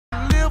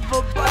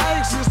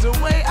the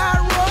way I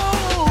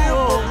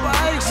roll.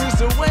 Bikes is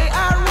the way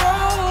I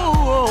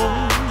roll.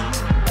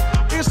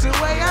 It's the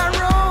way I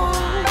roll.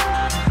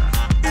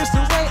 It's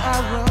the way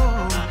I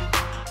roll.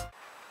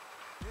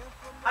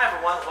 Hi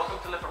everyone,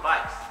 welcome to Live for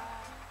Bikes.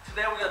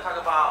 Today we're going to talk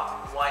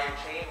about why your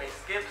chain may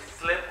skip,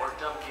 slip, or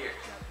jump gears.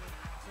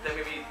 There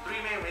may be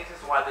three main reasons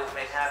why this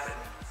may happen.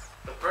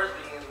 The first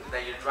being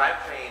that your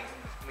drivetrain,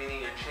 meaning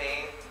your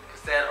chain,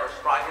 cassette, or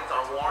sprockets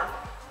are worn.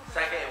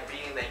 Second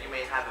being that you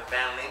may have a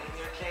bad link in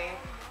your chain.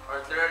 Or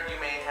third, you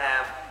may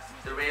have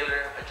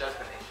derailleur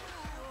adjustment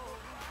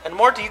issues. In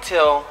more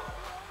detail,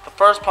 the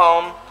first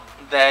problem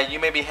that you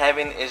may be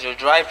having is your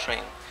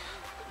drivetrain.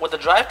 What the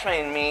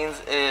drivetrain means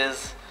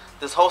is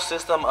this whole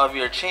system of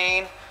your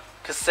chain,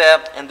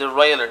 cassette, and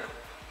derailleur.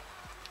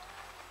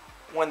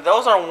 When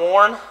those are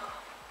worn,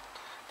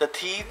 the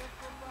teeth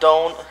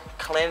don't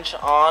clench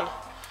on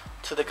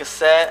to the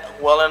cassette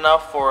well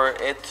enough for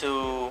it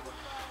to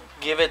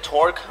give it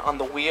torque on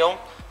the wheel.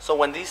 So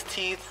when these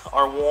teeth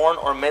are worn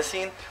or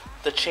missing,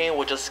 the chain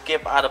will just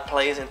skip out of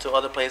place into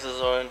other places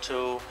or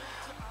into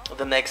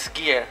the next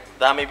gear.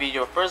 That may be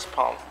your first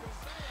problem.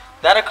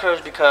 That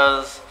occurs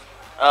because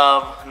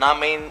of not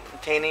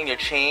maintaining your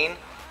chain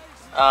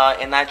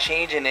and not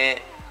changing it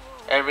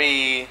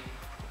every,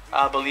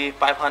 I believe,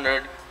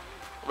 500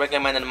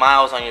 recommended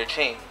miles on your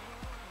chain.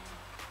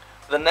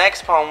 The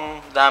next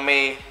problem that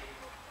may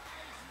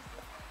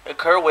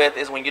occur with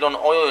is when you don't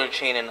oil your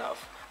chain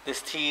enough.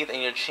 This teeth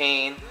and your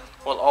chain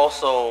will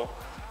also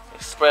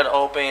spread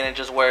open and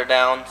just wear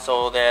down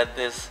so that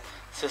this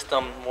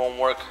system won't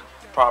work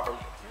properly.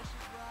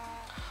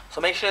 So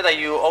make sure that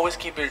you always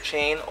keep your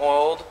chain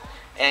oiled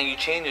and you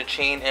change your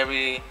chain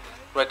every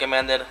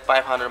recommended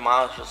 500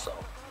 miles or so.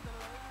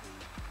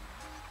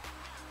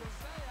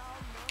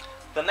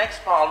 The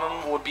next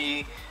problem would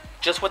be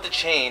just with the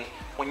chain.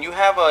 When you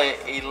have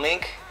a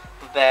link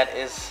that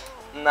is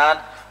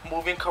not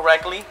moving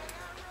correctly,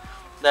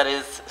 that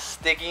is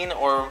sticking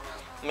or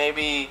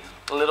maybe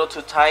a little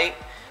too tight,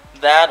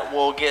 that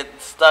will get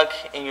stuck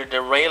in your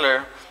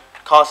derailleur,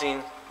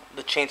 causing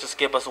the chain to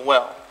skip as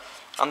well.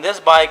 On this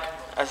bike,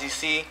 as you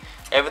see,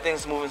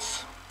 everything's moving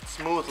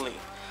smoothly,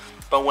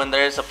 but when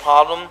there is a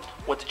problem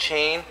with the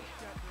chain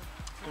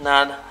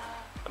not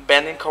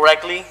bending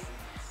correctly,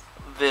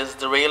 this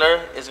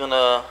derailleur is going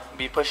to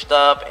be pushed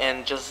up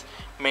and just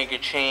make your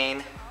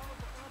chain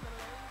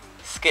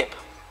skip.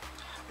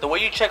 The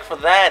way you check for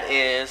that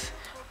is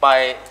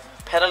by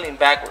pedaling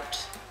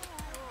backwards.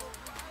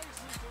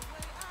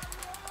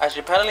 As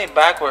you're pedaling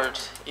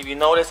backwards, if you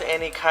notice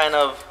any kind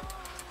of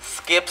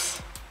skips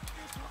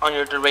on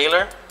your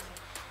derailleur,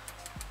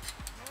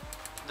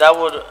 that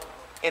would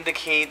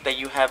indicate that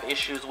you have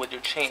issues with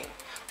your chain.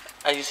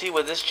 As you see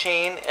with this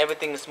chain,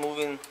 everything is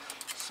moving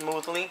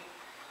smoothly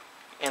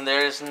and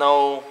there is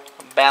no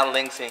bad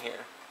links in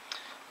here.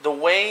 The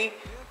way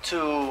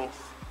to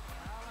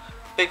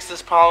fix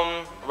this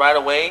problem right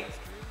away,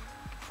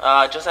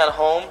 just at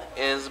home,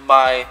 is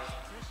by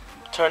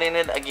turning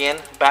it again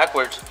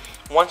backwards.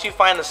 Once you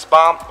find a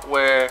spot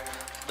where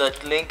the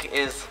link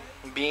is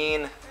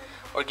being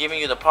or giving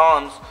you the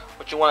problems,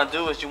 what you want to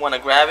do is you want to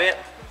grab it.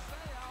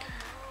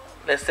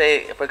 Let's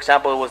say, for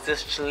example, it was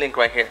this link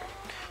right here.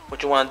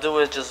 What you want to do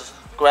is just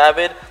grab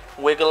it,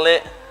 wiggle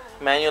it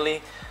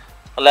manually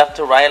left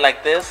to right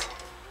like this,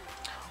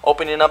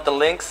 opening up the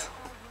links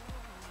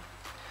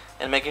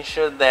and making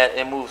sure that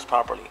it moves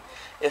properly.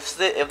 If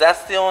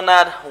that's still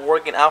not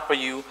working out for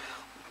you,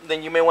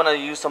 then you may want to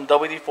use some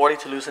WD-40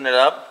 to loosen it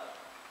up.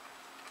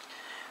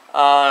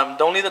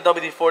 Don't leave the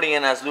WD-40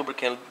 in as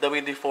lubricant.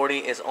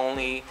 WD-40 is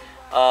only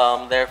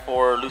there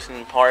for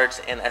loosening parts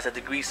and as a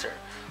degreaser.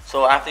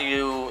 So after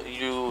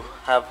you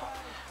have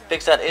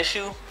fixed that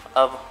issue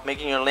of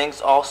making your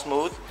links all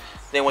smooth,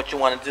 then what you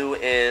want to do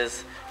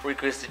is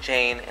re-grease the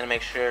chain and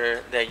make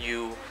sure that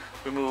you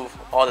remove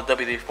all the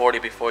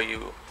WD-40 before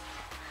you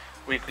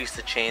re-grease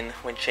the chain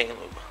with chain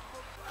lube.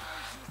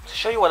 To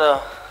show you what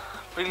a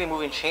freely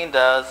moving chain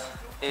does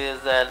is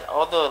that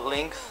all the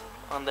links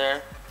on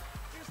there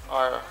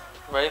are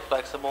very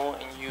flexible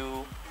and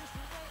you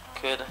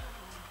could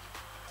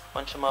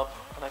punch them up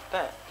like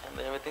that and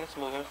everything's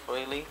moving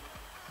freely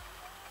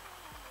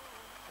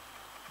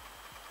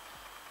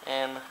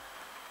and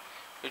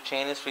your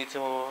chain is free to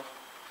move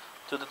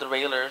to the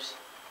derailleurs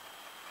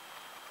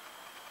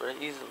very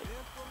easily.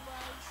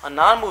 A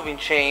non-moving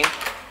chain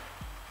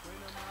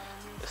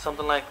is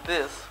something like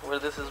this, where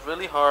this is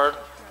really hard.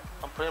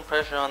 I'm putting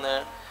pressure on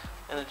there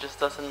and it just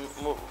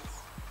doesn't move.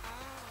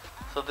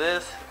 So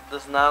this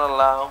does not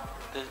allow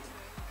the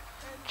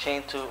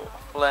chain to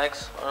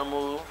flex or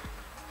move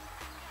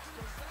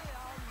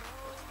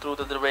through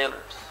the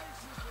derailleurs.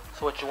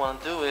 So what you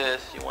want to do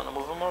is you want to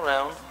move them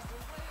around,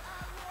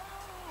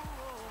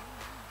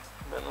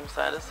 bend them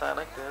side to side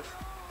like this,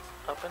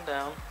 up and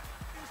down,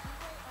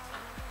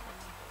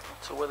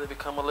 to where they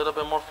become a little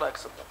bit more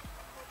flexible.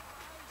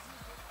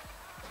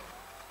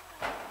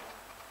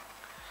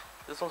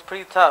 This one's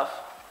pretty tough.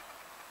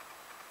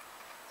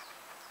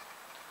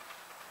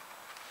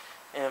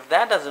 And if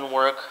that doesn't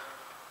work,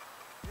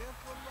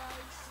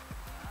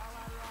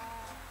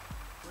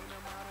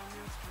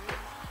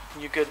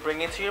 you could bring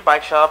it to your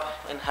bike shop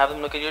and have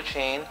them look at your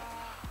chain,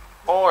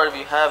 or if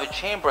you have a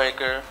chain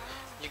breaker,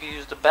 you can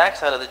use the back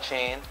side of the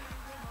chain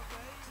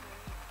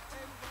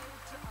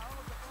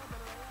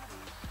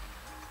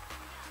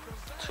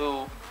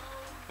to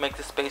make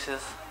the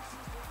spaces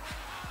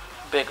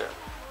bigger.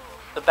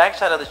 The back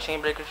side of the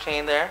chain breaker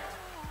chain there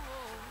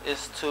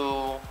is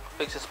to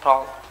fix this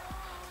problem.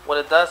 What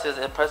it does is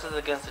it presses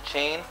against the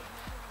chain,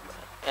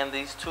 and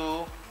these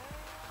two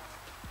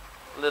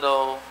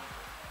little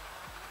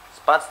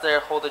spots there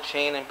hold the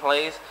chain in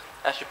place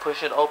as you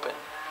push it open,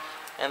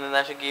 and then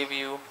that should give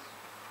you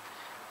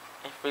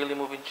a freely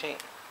moving chain.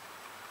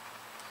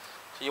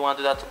 So you want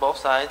to do that to both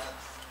sides.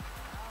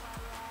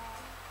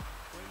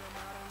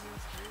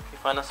 You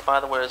find a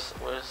spot where it's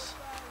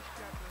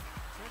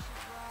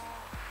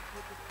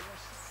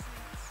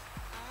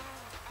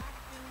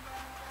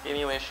giving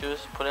you issues,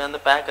 put it on the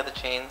back of the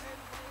chain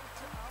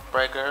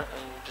breaker,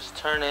 and you just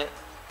turn it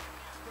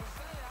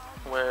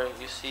where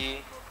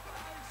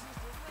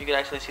you can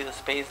actually see the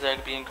space there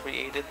being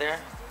created there,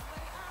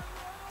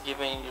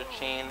 giving your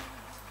chain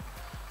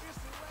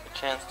a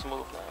chance to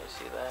move. Now you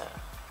see that.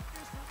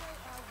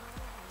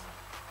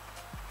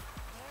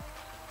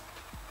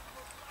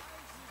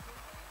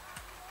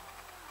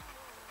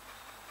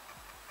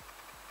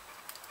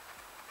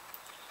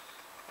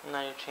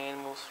 Now your chain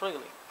moves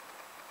freely.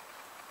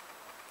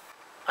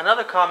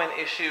 Another common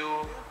issue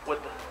with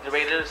the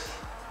durators,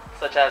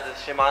 such as the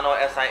Shimano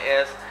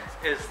SIS,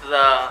 is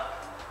the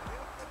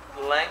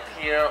length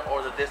here,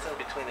 or the distance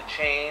between the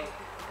chain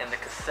and the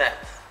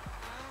cassette.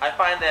 I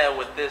find that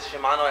with this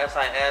Shimano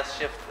SIS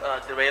shift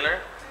derailleur,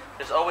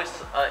 there's always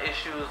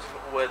issues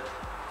with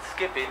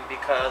skipping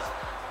because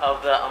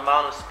of the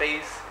amount of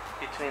space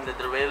between the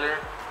derailleur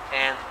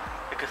and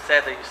the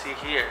cassette that you see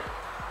here.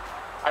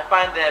 I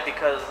find that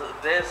because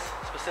this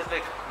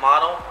specific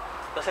model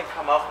doesn't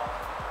come up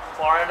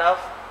far enough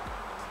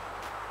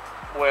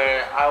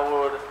where I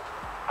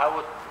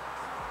would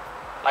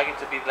like it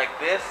to be like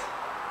this.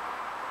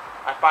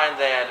 I find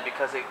that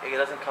because it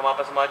doesn't come up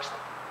as much,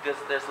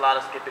 there's a lot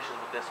of skip issues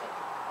with this one.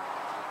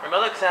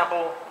 Another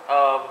example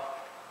of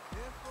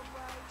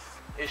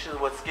issues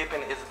with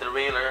skipping is the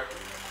derailleur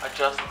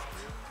adjustment.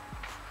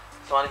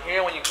 So on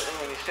here, when you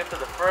shift to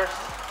the first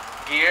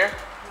gear,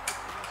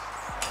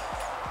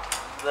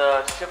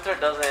 the shifter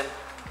doesn't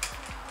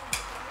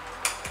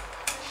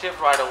shift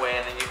right away,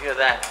 and then you hear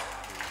that.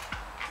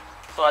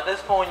 So at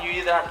this point, you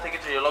either have to take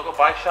it to your local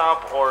bike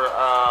shop or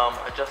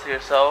adjust it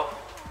yourself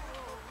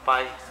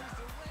by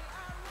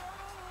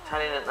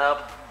tightening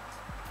up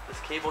this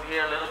cable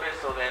here a little bit,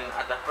 so then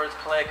at the first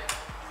click,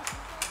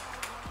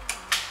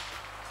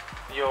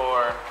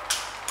 your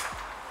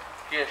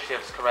gear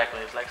shifts correctly.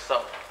 It's like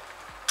so.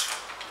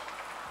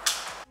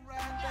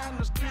 Ride down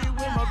the street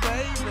with my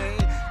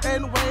baby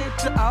and wave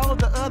to all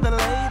the other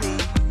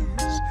ladies,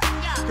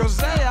 'cause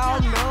they all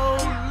know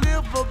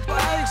liver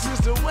bikes is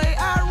the way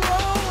I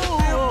roll.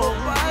 Liver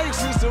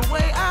bikes is the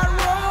way I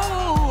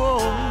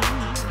roll.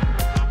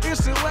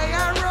 It's the way